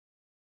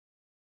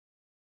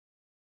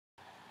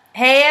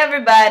Hey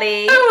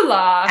everybody!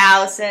 Hola!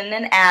 Allison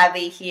and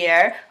Abby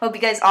here. Hope you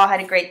guys all had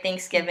a great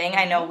Thanksgiving.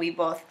 I know we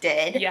both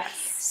did. Yes.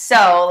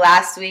 So,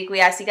 last week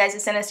we asked you guys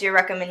to send us your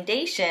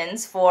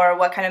recommendations for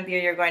what kind of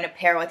beer you're going to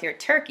pair with your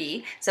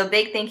turkey. So,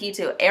 big thank you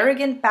to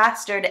Arrogant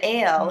Bastard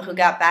Ale who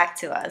got back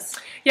to us.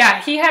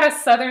 Yeah, he had a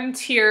Southern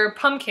Tier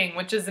Pumpkin,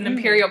 which is an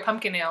Imperial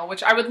Pumpkin Ale,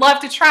 which I would love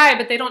to try,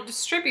 but they don't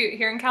distribute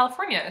here in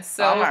California.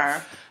 So,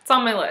 Bummer. it's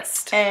on my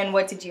list. And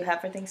what did you have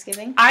for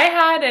Thanksgiving? I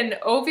had an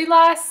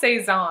Ovila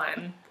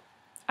Saison.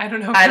 I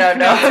don't know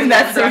if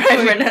that's the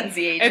right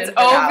pronunciation. It's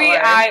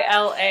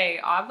O-V-I-L-A.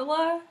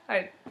 Ovila?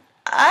 Moving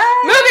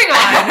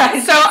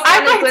on. So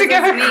I'd like to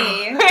give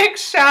a quick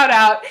shout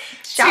out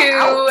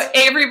to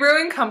Avery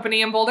Brewing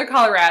Company in Boulder,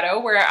 Colorado,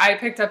 where I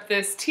picked up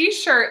this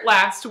t-shirt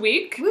last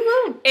week.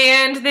 Woo-hoo.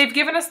 And they've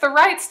given us the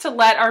rights to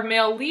let our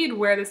male lead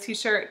wear this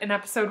t-shirt in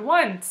episode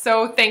 1.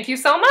 So thank you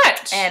so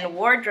much. And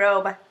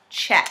wardrobe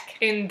check.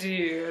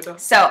 Indeed.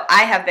 So,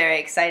 I have very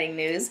exciting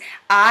news.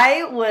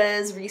 I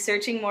was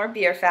researching more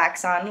beer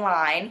facts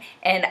online,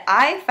 and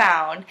I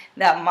found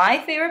that my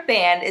favorite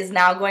band is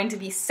now going to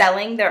be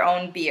selling their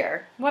own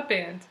beer. What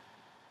band?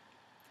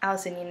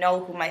 Allison, you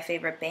know who my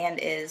favorite band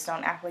is.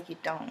 Don't act like you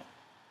don't.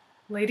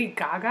 Lady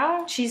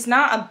Gaga? She's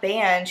not a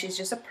band. She's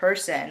just a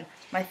person.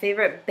 My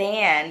favorite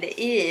band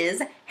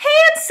is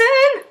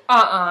Hanson.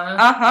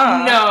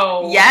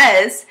 No.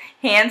 Yes.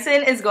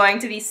 Hanson is going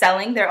to be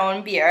selling their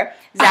own beer.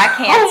 Zach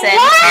Hanson,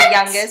 the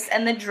youngest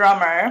and the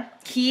drummer,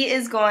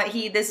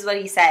 this is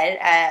what he said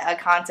at a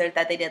concert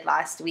that they did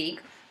last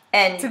week.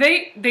 And do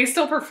they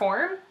still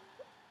perform?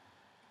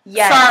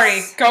 Yes.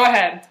 Sorry, go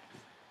ahead.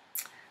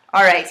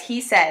 All right,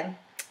 he said,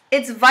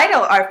 "It's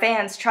vital our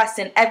fans trust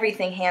in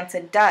everything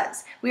Hanson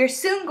does. We are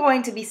soon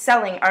going to be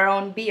selling our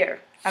own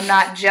beer. I'm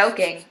not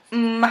joking.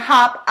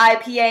 Hop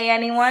IPA,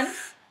 anyone?"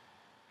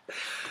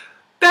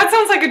 That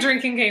sounds like a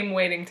drinking game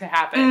waiting to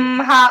happen.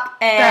 Hop.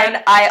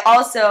 And I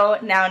also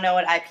now know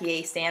what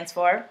IPA stands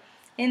for.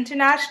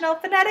 International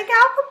Phonetic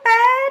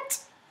Alphabet.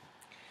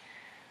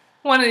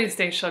 One of these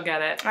days she'll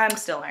get it. I'm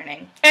still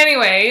learning.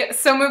 Anyway,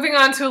 so moving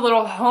on to a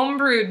little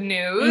homebrewed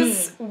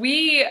news.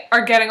 We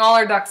are getting all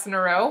our ducks in a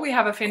row. We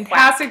have a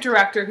fantastic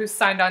director who's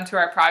signed on to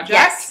our project.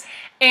 Yes.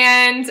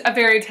 And a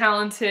very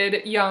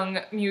talented young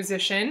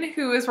musician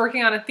who is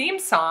working on a theme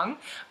song.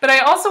 But I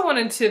also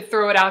wanted to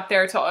throw it out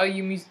there to all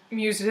you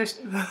musicians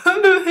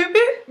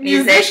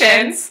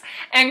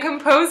and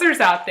composers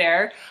out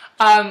there.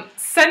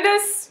 Send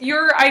us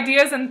your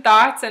ideas and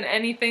thoughts and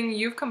anything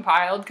you've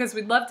compiled, because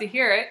we'd love to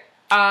hear it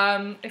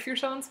if you're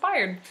so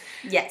inspired.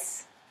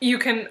 Yes. You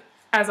can,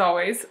 as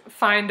always,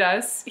 find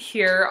us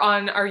here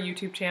on our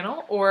YouTube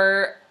channel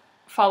or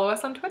follow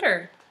us on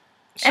Twitter.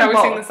 Shall we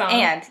sing the song?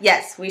 And,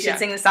 yes, we should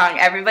sing the song.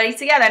 Everybody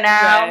together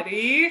now.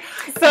 Ready?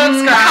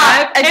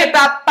 Subscribe.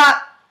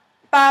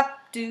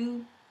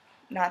 Do.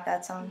 Not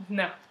that song?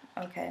 No.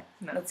 Okay.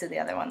 No. Let's do the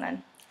other one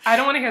then. I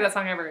don't want to hear that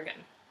song ever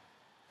again.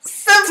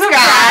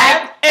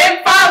 Subscribe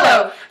and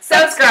follow.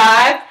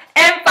 Subscribe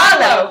and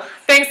follow.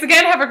 Thanks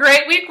again. Have a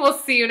great week. We'll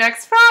see you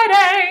next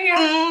Friday.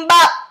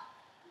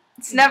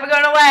 It's never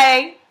going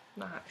away.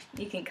 Not.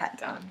 You can cut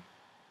down.